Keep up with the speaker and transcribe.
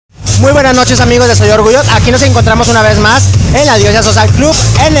Muy buenas noches, amigos de Soy Orgullo. Aquí nos encontramos una vez más en la Diosa Social Club,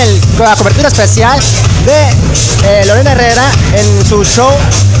 en la cobertura especial de Lorena Herrera en su show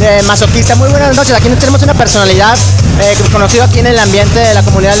de masoquista. Muy buenas noches. Aquí tenemos una personalidad conocido aquí en el ambiente de la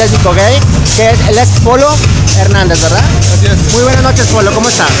comunidad lésbico gay, que es Polo Hernandez, ¿verdad? Así es. Muy buenas noches, Polo. ¿Cómo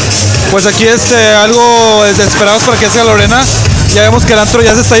estás? Pues aquí algo desesperados para que sea Lorena. Ya vemos que el antro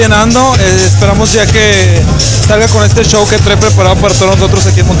ya se está llenando. Esperamos ya que salga con este show que trae preparado para todos nosotros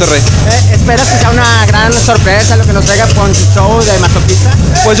aquí en Monterrey. ¿Esperas que sea una gran sorpresa lo que nos traiga con su show de masoquista?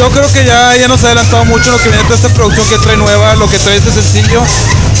 Pues yo creo que ya nos ha adelantado mucho lo que viene de esta producción que trae nueva, lo que trae este sencillo.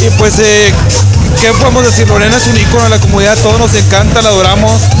 Y pues, ¿qué podemos decir? Lorena es un ícono de la comunidad, todos nos encanta, la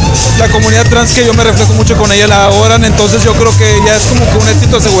adoramos. La comunidad trans, que yo me reflejo mucho con ella, la adoran, entonces yo creo que ya es como que un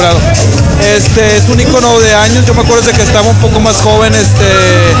éxito asegurado. Es un ícono de años, yo me acuerdo de que estaba un poco más joven,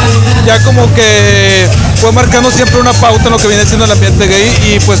 ya como que fue marcando siempre una pauta en lo que viene siendo el ambiente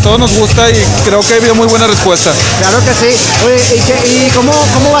gay y pues todo nos gusta y creo que ha habido muy buena respuesta. Claro que sí. Oye, ¿y cómo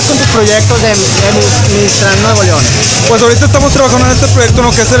vas con tus proyectos de Miss Trans Nuevo León? Pues ahorita estamos trabajando en este proyecto en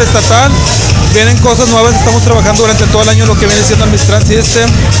lo que es el estatal, vienen cosas nuevas, estamos trabajando durante todo el año en lo que viene siendo el Miss Trans System.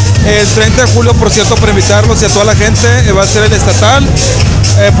 El 30 de julio, por cierto, para invitarlos y a toda la gente, va a ser el estatal.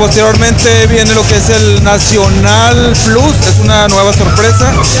 Posteriormente viene lo que es el Nacional Plus, es una nueva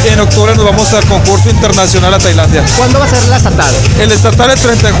sorpresa. Y en octubre nos vamos al concurso internacional a Tailandia. ¿Cuándo va a ser la estatal? El estatal el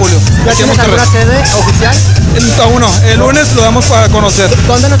 30 de julio. ¿Ya tienes alguna sede oficial? Aún no, el lunes lo damos para conocer.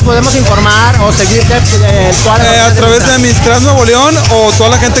 ¿Dónde nos podemos informar o seguirte? A través de Miss Trans Nuevo León o toda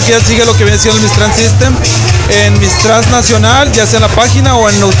la gente que ya sigue lo que viene siendo el Miss Trans System en Miss Trans Nacional, ya sea en la página o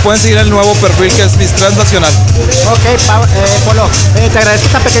nos pueden seguir en el nuevo perfil que es Miss Trans Nacional. Ok, Polo, te agradezco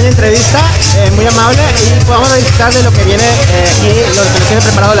esta pequeña entrevista, muy amable, y podamos disfrutar de lo que viene aquí, lo que nos tiene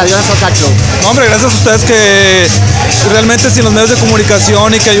preparado la Diosa Social Club. No, hombre, gracias a ustedes que realmente sin los medios de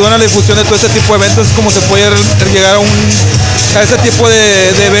comunicación y que ayudan a la difusión de todo este tipo de eventos es como se puede llegar a ese tipo de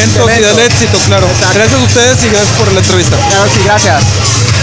eventos y del éxito, claro. Exacto. Gracias a ustedes y gracias por la entrevista. Claro, sí, gracias.